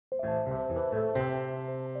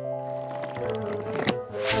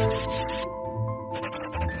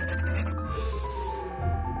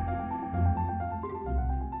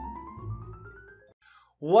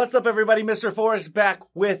What's up, everybody? Mr. Forrest back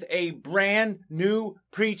with a brand new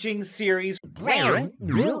preaching series. Brand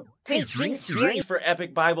new preaching series For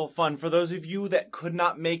Epic Bible Fun. For those of you that could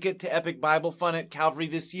not make it to Epic Bible Fun at Calvary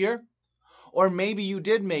this year, or maybe you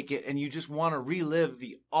did make it and you just want to relive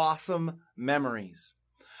the awesome memories.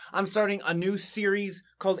 I'm starting a new series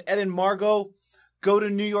called Ed Margo, Go to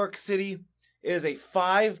New York City. It is a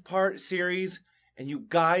 5-part series, and you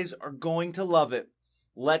guys are going to love it.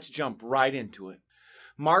 Let's jump right into it.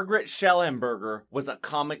 Margaret Schellenberger was a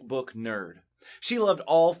comic book nerd. She loved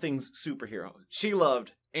all things superhero. She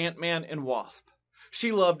loved Ant-Man and Wasp.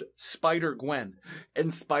 She loved Spider-Gwen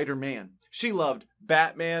and Spider-Man. She loved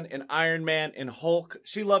Batman and Iron Man and Hulk.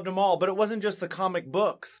 She loved them all, but it wasn't just the comic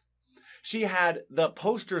books. She had the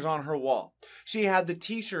posters on her wall. She had the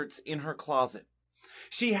t-shirts in her closet.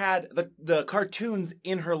 She had the cartoons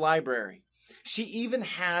in her library. She even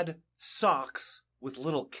had socks with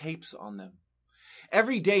little capes on them.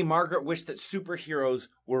 Every day, Margaret wished that superheroes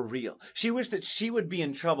were real. She wished that she would be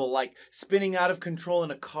in trouble, like spinning out of control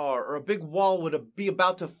in a car, or a big wall would be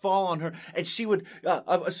about to fall on her, and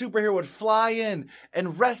a superhero would fly in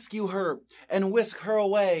and rescue her and whisk her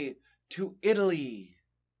away to Italy,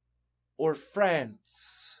 or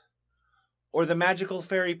France, or the magical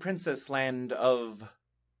fairy princess land of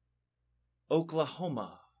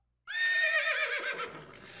Oklahoma.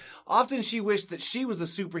 Often she wished that she was a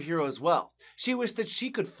superhero as well. She wished that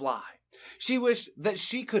she could fly. She wished that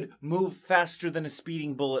she could move faster than a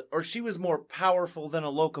speeding bullet, or she was more powerful than a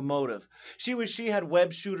locomotive. She wished she had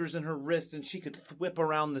web shooters in her wrist and she could whip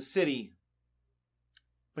around the city.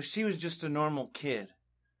 But she was just a normal kid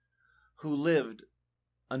who lived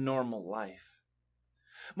a normal life.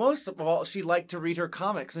 Most of all, she liked to read her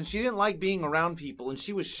comics, and she didn't like being around people, and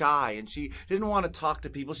she was shy, and she didn't want to talk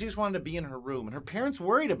to people. She just wanted to be in her room, and her parents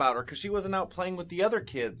worried about her because she wasn't out playing with the other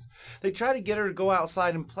kids. They tried to get her to go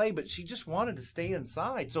outside and play, but she just wanted to stay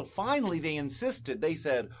inside. So finally, they insisted. They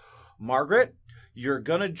said, "Margaret, you're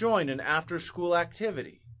going to join an after-school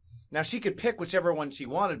activity." Now, she could pick whichever one she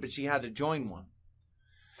wanted, but she had to join one.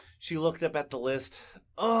 She looked up at the list.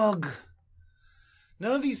 Ugh,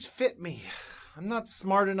 none of these fit me. I'm not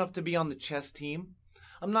smart enough to be on the chess team.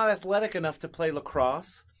 I'm not athletic enough to play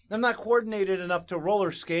lacrosse. I'm not coordinated enough to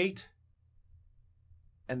roller skate.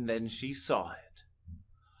 And then she saw it.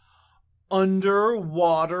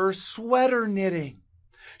 Underwater sweater knitting.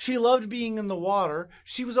 She loved being in the water.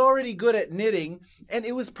 She was already good at knitting, and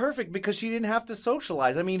it was perfect because she didn't have to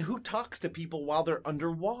socialize. I mean, who talks to people while they're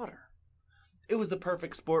underwater? It was the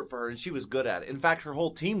perfect sport for her, and she was good at it. In fact, her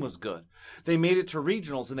whole team was good. They made it to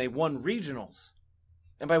regionals, and they won regionals.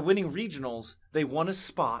 And by winning regionals, they won a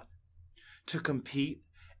spot to compete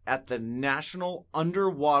at the National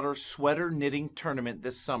Underwater Sweater Knitting Tournament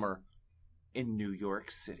this summer in New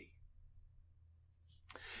York City.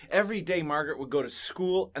 Every day, Margaret would go to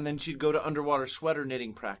school, and then she'd go to underwater sweater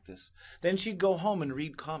knitting practice. Then she'd go home and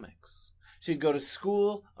read comics. She'd go to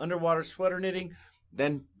school, underwater sweater knitting,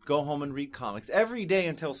 then go home and read comics every day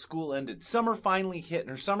until school ended. Summer finally hit, and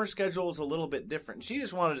her summer schedule was a little bit different. She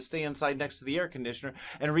just wanted to stay inside next to the air conditioner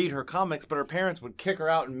and read her comics, but her parents would kick her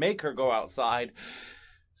out and make her go outside,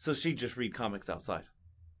 so she'd just read comics outside.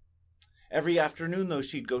 Every afternoon, though,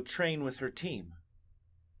 she'd go train with her team.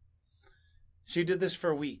 She did this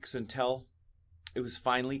for weeks until it was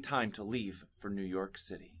finally time to leave for New York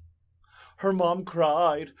City. Her mom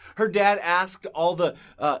cried. Her dad asked all the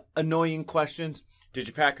annoying questions. Did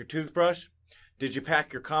you pack your toothbrush? Did you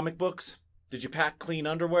pack your comic books? Did you pack clean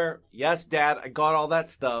underwear? Yes, Dad, I got all that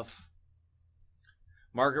stuff.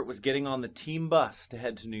 Margaret was getting on the team bus to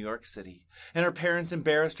head to New York City, and her parents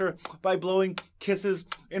embarrassed her by blowing kisses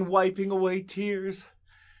and wiping away tears.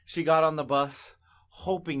 She got on the bus,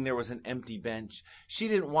 hoping there was an empty bench. She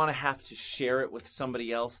didn't want to have to share it with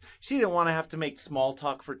somebody else. She didn't want to have to make small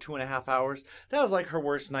talk for 2.5 hours. That was like her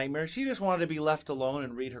worst nightmare. She just wanted to be left alone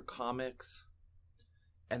and read her comics.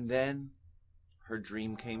 And then her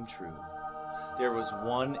dream came true. There was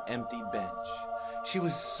one empty bench. She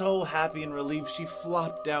was so happy and relieved. She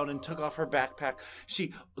flopped down and took off her backpack.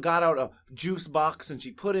 She got out a juice box and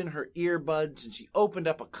she put in her earbuds and she opened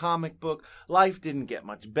up a comic book. Life didn't get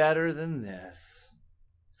much better than this.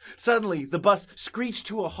 Suddenly, the bus screeched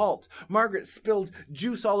to a halt. Margaret spilled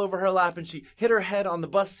juice all over her lap and she hit her head on the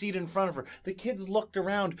bus seat in front of her. The kids looked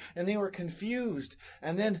around and they were confused.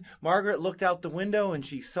 And then Margaret looked out the window and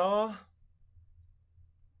she saw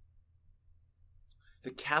the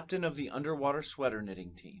captain of the underwater sweater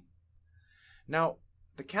knitting team. Now,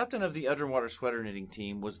 The captain of the underwater sweater knitting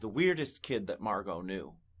team was the weirdest kid that Margo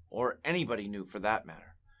knew, or anybody knew for that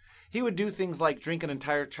matter. He would do things like drink an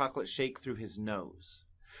entire chocolate shake through his nose.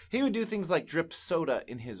 He would do things like drip soda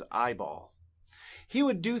in his eyeball. He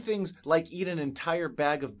would do things like eat an entire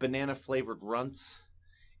bag of banana-flavored runts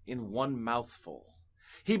in one mouthful.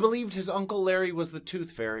 He believed his Uncle Larry was the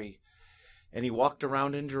Tooth Fairy, and he walked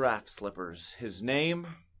around in giraffe slippers. His name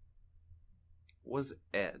was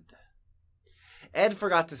Ed. Ed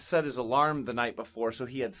forgot to set his alarm the night before, so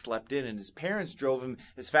he had slept in, and his parents drove him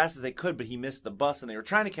as fast as they could, but he missed the bus, and they were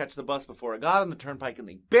trying to catch the bus before it got on the turnpike, and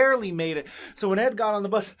they barely made it. So when Ed got on the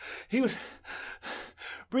bus, he was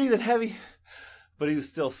breathing heavy, but he was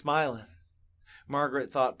still smiling.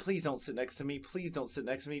 Margaret thought, please don't sit next to me, please don't sit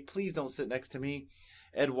next to me, please don't sit next to me.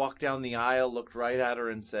 Ed walked down the aisle, looked right at her,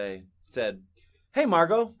 and said, hey,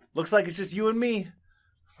 Margo, looks like it's just you and me.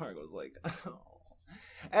 Margo's like, oh.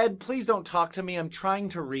 Ed, please don't talk to me. I'm trying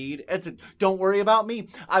to read. Ed said, don't worry about me.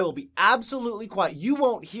 I will be absolutely quiet. You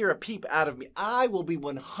won't hear a peep out of me. I will be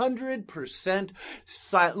 100%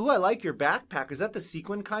 silent. Ooh, I like your backpack. Is that the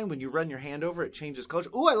sequin kind? When you run your hand over, it changes colors.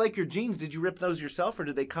 Ooh, I like your jeans. Did you rip those yourself or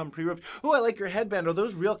did they come pre-ripped? Ooh, I like your headband. Are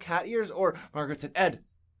those real cat ears? Or Margaret said, Ed,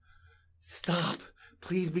 stop.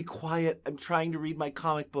 Please be quiet. I'm trying to read my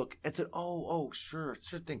comic book. Ed said, oh, sure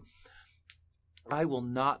thing. I will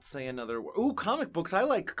not say another word. Ooh, comic books. I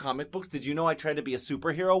like comic books. Did you know I tried to be a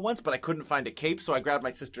superhero once, but I couldn't find a cape, so I grabbed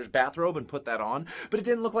my sister's bathrobe and put that on. But it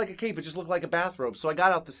didn't look like a cape. It just looked like a bathrobe. So I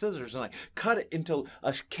got out the scissors and I cut it into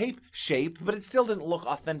a cape shape, but it still didn't look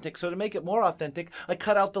authentic. So to make it more authentic, I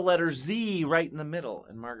cut out the letter Z right in the middle.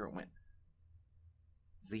 And Margaret went,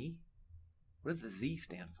 Z? What does the Z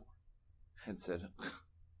stand for? And said,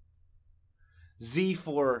 Z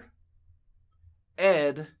for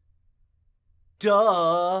Ed.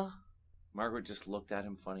 Duh. Margaret just looked at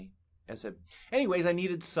him funny and said, anyways, I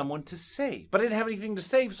needed someone to save, but I didn't have anything to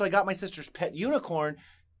save, so I got my sister's pet unicorn.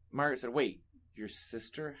 Margaret said, wait, your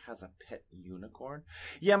sister has a pet unicorn?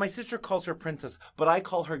 Yeah, my sister calls her Princess, but I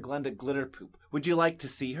call her Glenda Glitterpoop. Would you like to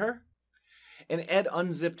see her? And Ed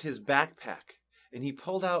unzipped his backpack, and he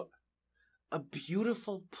pulled out a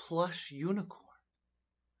beautiful plush unicorn.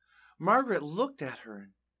 Margaret looked at her,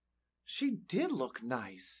 and she did look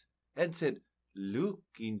nice. Ed said, look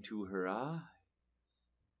into her eyes.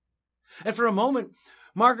 And for a moment,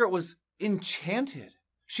 Margaret was enchanted.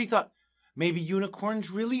 She thought, maybe unicorns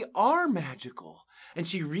really are magical. And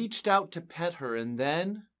she reached out to pet her, and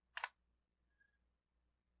then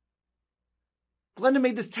Glenda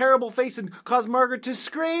made this terrible face and caused Margaret to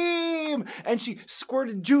scream. And she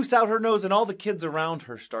squirted juice out her nose, and all the kids around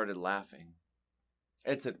her started laughing.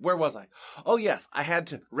 Ed said, where was I? Oh, yes, I had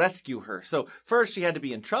to rescue her. So first she had to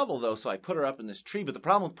be in trouble, though, so I put her up in this tree. But the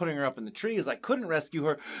problem with putting her up in the tree is I couldn't rescue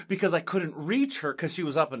her because I couldn't reach her because she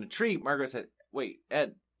was up in a tree. Margaret said, wait,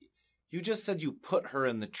 Ed, you just said you put her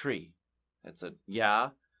in the tree. Ed said, yeah.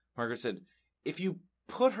 Margaret said, if you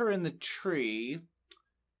put her in the tree,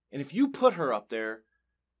 and if you put her up there,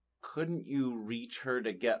 couldn't you reach her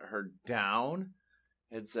to get her down?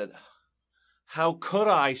 Ed said, how could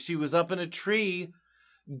I? She was up in a tree.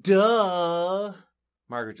 Duh.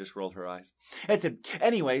 Margaret just rolled her eyes. Ed said,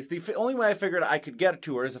 anyways, the only way I figured I could get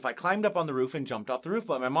to her is if I climbed up on the roof and jumped off the roof.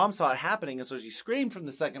 But my mom saw it happening, and so she screamed from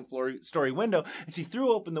the second-story window, and she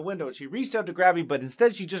threw open the window, and she reached out to grab me, but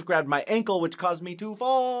instead she just grabbed my ankle, which caused me to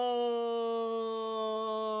fall.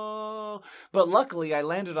 But luckily, I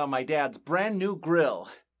landed on my dad's brand-new grill.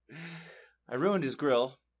 I ruined his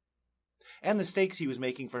grill and the steaks he was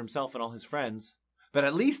making for himself and all his friends. But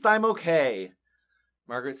at least I'm okay.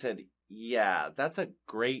 Margaret said, yeah, that's a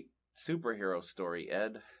great superhero story,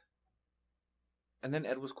 Ed. And then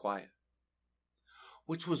Ed was quiet.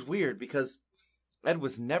 Which was weird because Ed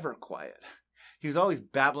was never quiet. He was always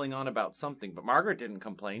babbling on about something, but Margaret didn't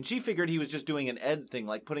complain. She figured he was just doing an Ed thing,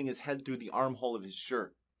 like putting his head through the armhole of his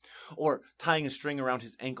shirt, or tying a string around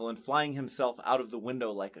his ankle and flying himself out of the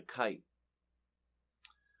window like a kite.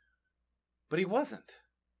 But he wasn't.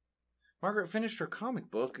 Margaret finished her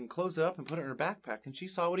comic book and closed it up and put it in her backpack, and she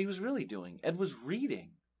saw what he was really doing. Ed was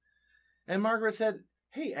reading. And Margaret said,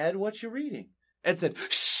 hey, Ed, what you reading? Ed said,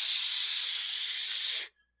 shh!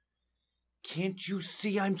 Can't you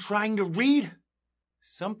see I'm trying to read?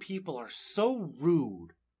 Some people are so rude.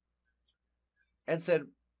 Ed said,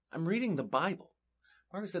 I'm reading the Bible.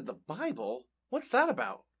 Margaret said, the Bible? What's that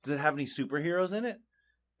about? Does it have any superheroes in it?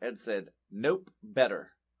 Ed said, nope,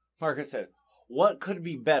 better. Margaret said, what could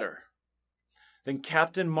be better than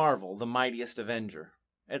Captain Marvel, the mightiest Avenger?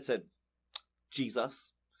 Ed said,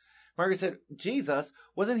 Jesus. Margaret said, Jesus?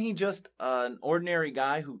 Wasn't he just an ordinary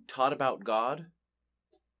guy who taught about God?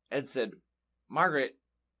 Ed said, Margaret,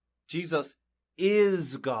 Jesus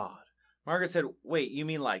is God. Margaret said, wait, you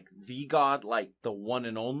mean like the God, like the one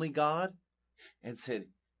and only God? And said,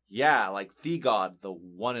 yeah, like the God, the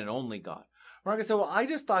one and only God. Margaret said, well, I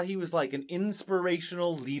just thought he was like an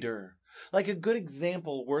inspirational leader, like a good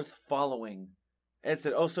example worth following. And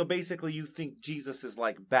said, oh, so basically you think Jesus is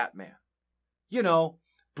like Batman. You know,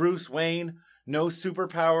 Bruce Wayne, no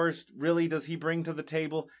superpowers really does he bring to the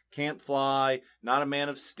table. Can't fly, not a man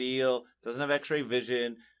of steel, doesn't have x-ray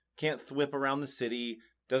vision, can't thwip around the city,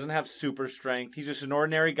 doesn't have super strength. He's just an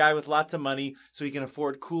ordinary guy with lots of money, so he can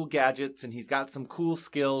afford cool gadgets, and he's got some cool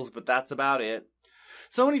skills, but that's about it.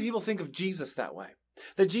 So many people think of Jesus that way.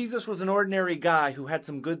 That Jesus was an ordinary guy who had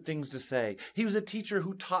some good things to say. He was a teacher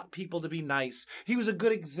who taught people to be nice. He was a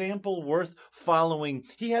good example worth following.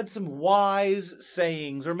 He had some wise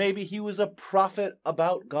sayings, or maybe he was a prophet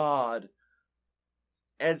about God.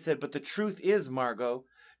 Ed said, but the truth is, Margo,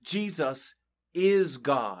 Jesus is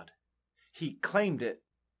God. He claimed it,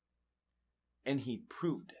 and he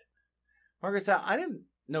proved it. Margaret said, I didn't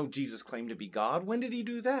know Jesus claimed to be God. When did he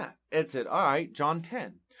do that? Ed said, all right, John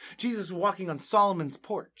 10. Jesus was walking on Solomon's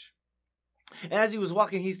porch. And as he was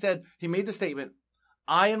walking, he made the statement,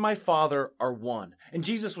 I and my Father are one. And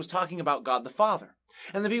Jesus was talking about God the Father.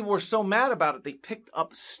 And the people were so mad about it, they picked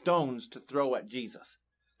up stones to throw at Jesus.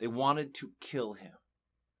 They wanted to kill him.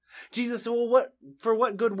 Jesus said, well, for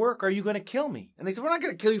what good work are you going to kill me? And they said, we're not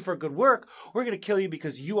going to kill you for good work. We're going to kill you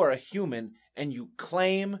because you are a human and you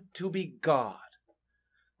claim to be God.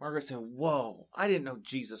 Margaret said, whoa, I didn't know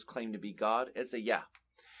Jesus claimed to be God. Ed said, yeah.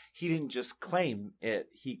 He didn't just claim it,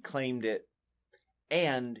 he claimed it,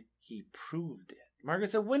 and he proved it.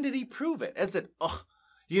 Margaret said, when did he prove it? Ed said, oh,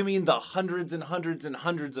 you mean the hundreds and hundreds and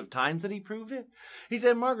hundreds of times that he proved it? He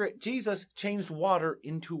said, Margaret, Jesus changed water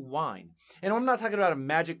into wine. And I'm not talking about a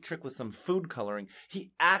magic trick with some food coloring.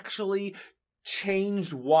 He actually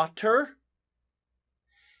changed water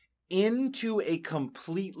into a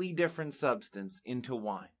completely different substance, into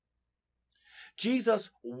wine. Jesus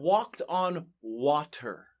walked on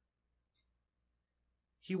water.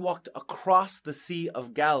 He walked across the Sea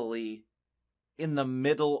of Galilee in the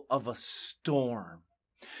middle of a storm.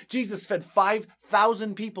 Jesus fed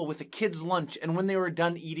 5,000 people with a kid's lunch, and when they were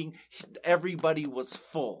done eating, everybody was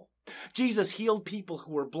full. Jesus healed people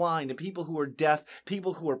who were blind and people who were deaf,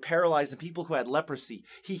 people who were paralyzed and people who had leprosy.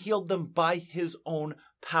 He healed them by his own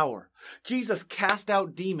power. Jesus cast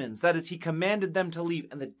out demons, that is, he commanded them to leave,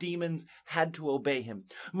 and the demons had to obey him.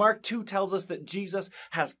 Mark 2 tells us that Jesus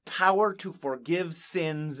has power to forgive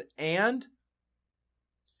sins, and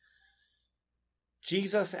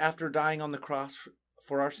Jesus, after dying on the cross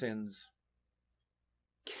for our sins,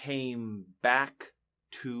 came back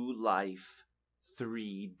to life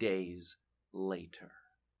 3 days later.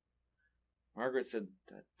 Margaret said,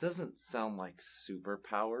 that doesn't sound like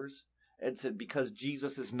superpowers. Ed said, because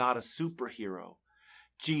Jesus is not a superhero.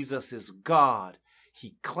 Jesus is God.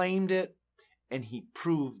 He claimed it and he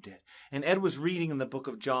proved it. And Ed was reading in the book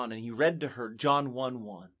of John, and he read to her John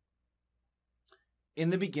 1:1.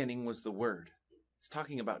 In the beginning was the Word. It's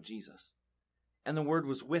talking about Jesus. And the Word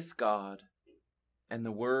was with God, and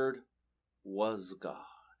the Word was God.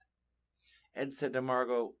 Ed said to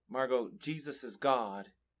Margo, Jesus is God.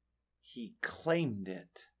 He claimed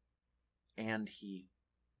it, and he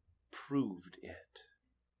proved it.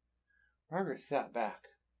 Margaret sat back.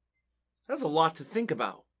 That's a lot to think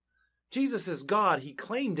about. Jesus is God. He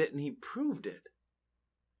claimed it, and he proved it.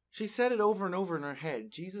 She said it over and over in her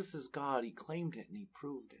head. Jesus is God. He claimed it, and he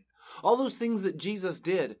proved it. All those things that Jesus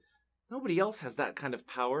did, nobody else has that kind of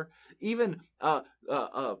power. Even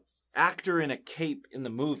actor in a cape in the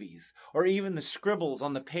movies, or even the scribbles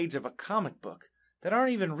on the page of a comic book that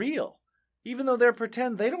aren't even real. Even though they're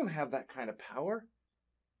pretend, they don't have that kind of power.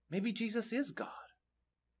 Maybe Jesus is God.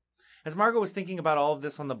 As Margo was thinking about all of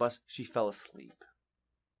this on the bus, she fell asleep.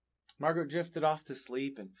 Margaret drifted off to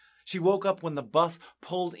sleep, and she woke up when the bus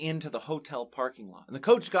pulled into the hotel parking lot. And the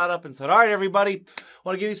coach got up and said, all right, everybody, I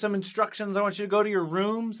want to give you some instructions. I want you to go to your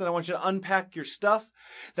rooms, and I want you to unpack your stuff.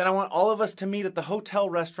 Then I want all of us to meet at the hotel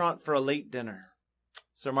restaurant for a late dinner.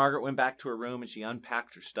 So Margaret went back to her room, and she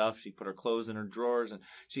unpacked her stuff. She put her clothes in her drawers, and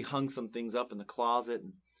she hung some things up in the closet.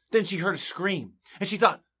 And then she heard a scream, and she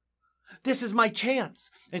thought, this is my chance.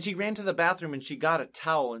 And she ran to the bathroom, and she got a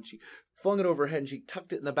towel, and she flung it over her head, and she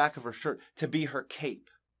tucked it in the back of her shirt to be her cape.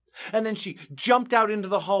 And then she jumped out into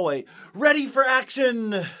the hallway, ready for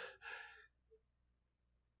action.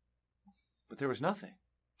 But there was nothing.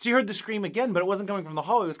 She heard the scream again, but it wasn't coming from the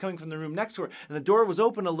hallway. It was coming from the room next to her, and the door was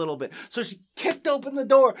open a little bit. So she kicked open the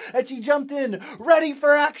door, and she jumped in, ready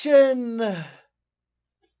for action.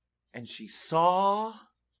 And she saw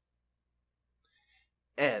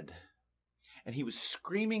Ed, and he was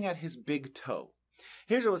screaming at his big toe.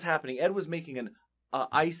 Here's what was happening. Ed was making an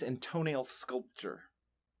ice and toenail sculpture.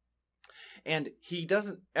 And he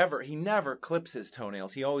never clips his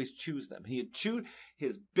toenails. He always chews them. He had chewed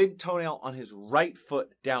his big toenail on his right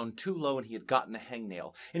foot down too low, and he had gotten a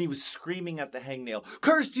hangnail. And he was screaming at the hangnail,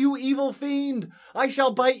 "Curse you, evil fiend! I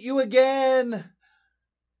shall bite you again!"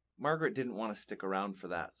 Margaret didn't want to stick around for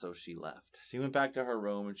that, so she left. She went back to her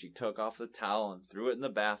room, and she took off the towel and threw it in the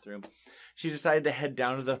bathroom. She decided to head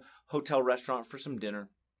down to the hotel restaurant for some dinner.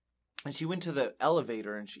 And she went to the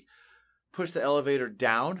elevator, and she pushed the elevator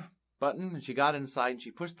down button, and she got inside, and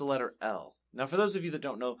she pushed the letter L. Now, for those of you that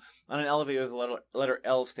don't know, on an elevator, the letter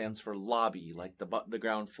L stands for lobby, like the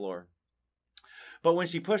ground floor. But when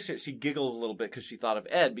she pushed it, she giggled a little bit because she thought of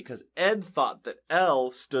Ed, because Ed thought that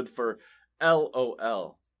L stood for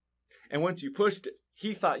LOL. And once you pushed it,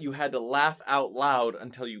 he thought you had to laugh out loud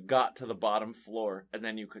until you got to the bottom floor, and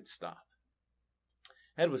then you could stop.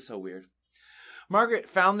 Ed was so weird. Margaret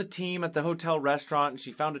found the team at the hotel restaurant, and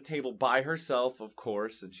she found a table by herself, of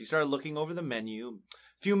course, and she started looking over the menu.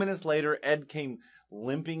 A few minutes later, Ed came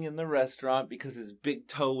limping in the restaurant because his big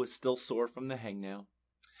toe was still sore from the hangnail.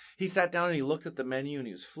 He sat down and he looked at the menu, and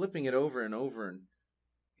he was flipping it over and over and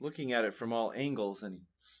looking at it from all angles, and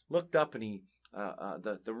he looked up, and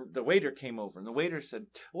the waiter came over, and the waiter said,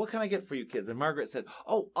 "What can I get for you kids?" And Margaret said,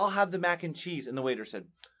 "Oh, I'll have the mac and cheese." And the waiter said,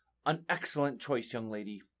 "An excellent choice, young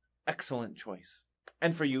lady. Excellent choice.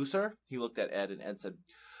 And for you, sir?" He looked at Ed, and Ed said,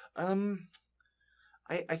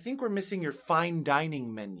 I think we're missing your fine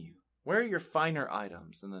dining menu. Where are your finer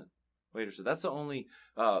items?" And the waiter said, "That's the only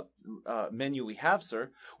menu we have,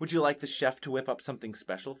 sir. Would you like the chef to whip up something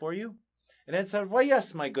special for you?" And Ed said, "Why,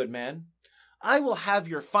 yes, my good man. I will have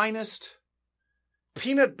your finest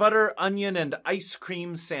peanut butter, onion, and ice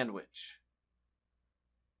cream sandwich."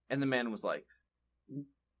 And the man was like,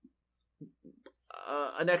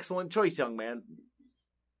 "An excellent choice, young man."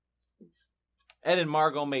 Ed and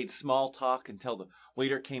Margo made small talk until the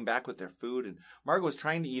waiter came back with their food, and Margo was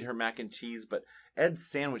trying to eat her mac and cheese, but Ed's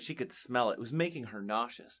sandwich, she could smell it. It was making her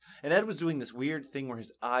nauseous. And Ed was doing this weird thing where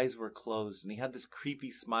his eyes were closed, and he had this creepy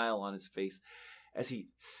smile on his face as he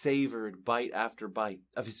savored bite after bite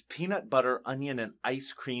of his peanut butter, onion, and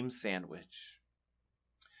ice cream sandwich.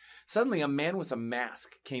 Suddenly, a man with a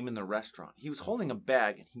mask came in the restaurant. He was holding a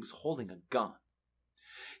bag, and he was holding a gun.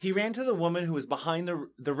 He ran to the woman who was behind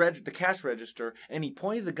the cash register, and he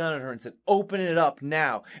pointed the gun at her and said, "Open it up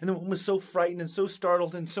now." And the woman was so frightened and so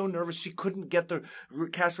startled and so nervous she couldn't get the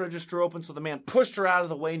cash register open, so the man pushed her out of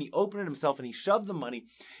the way, and he opened it himself, and he shoved the money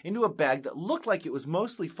into a bag that looked like it was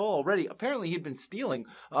mostly full already. Apparently, he'd been stealing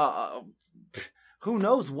who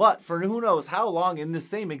knows what for who knows how long in the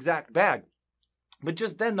same exact bag. But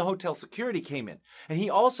just then, the hotel security came in, and he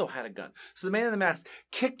also had a gun. So the man in the mask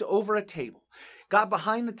kicked over a table, got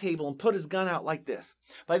behind the table, and put his gun out like this.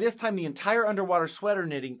 By this time, the entire underwater sweater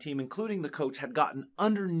knitting team, including the coach, had gotten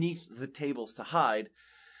underneath the tables to hide,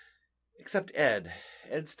 except Ed.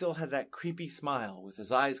 Ed still had that creepy smile with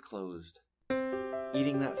his eyes closed,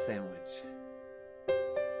 eating that sandwich.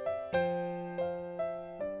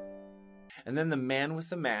 And then the man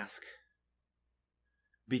with the mask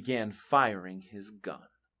began firing his gun.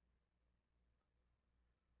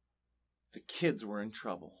 The kids were in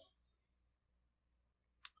trouble.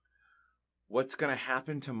 What's going to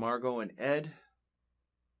happen to Margo and Ed?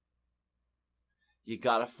 You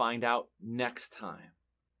got to find out next time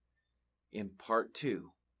in part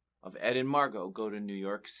 2 of Ed and Margo Go to New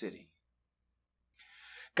York City.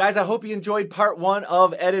 Guys, I hope you enjoyed part 1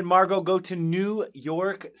 of Ed and Margo Go to New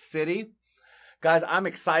York City. Guys, I'm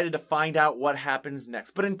excited to find out what happens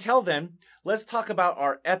next. But until then, let's talk about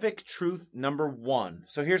our epic truth number 1.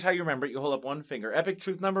 So here's how you remember it. You hold up one finger. Epic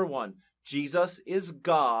truth number 1. Jesus is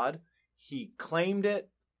God. He claimed it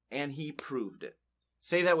and he proved it.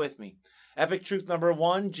 Say that with me. Epic truth number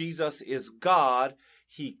 1. Jesus is God.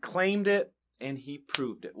 He claimed it and he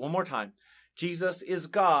proved it. One more time. Jesus is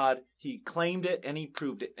God. He claimed it and he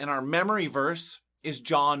proved it. And our memory verse is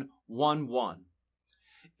John 1:1.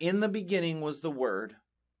 In the beginning was the Word,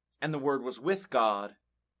 and the Word was with God,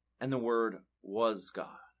 and the Word was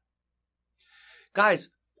God. Guys,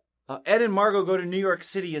 Ed and Margo Go to New York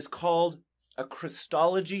City is called a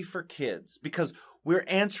Christology for kids because we're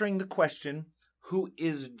answering the question, who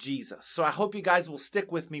is Jesus? So I hope you guys will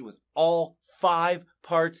stick with me with all 5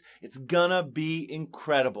 parts. It's gonna be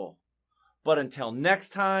incredible. But until next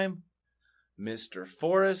time, Mr.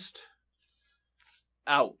 Forrest,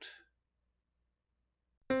 out.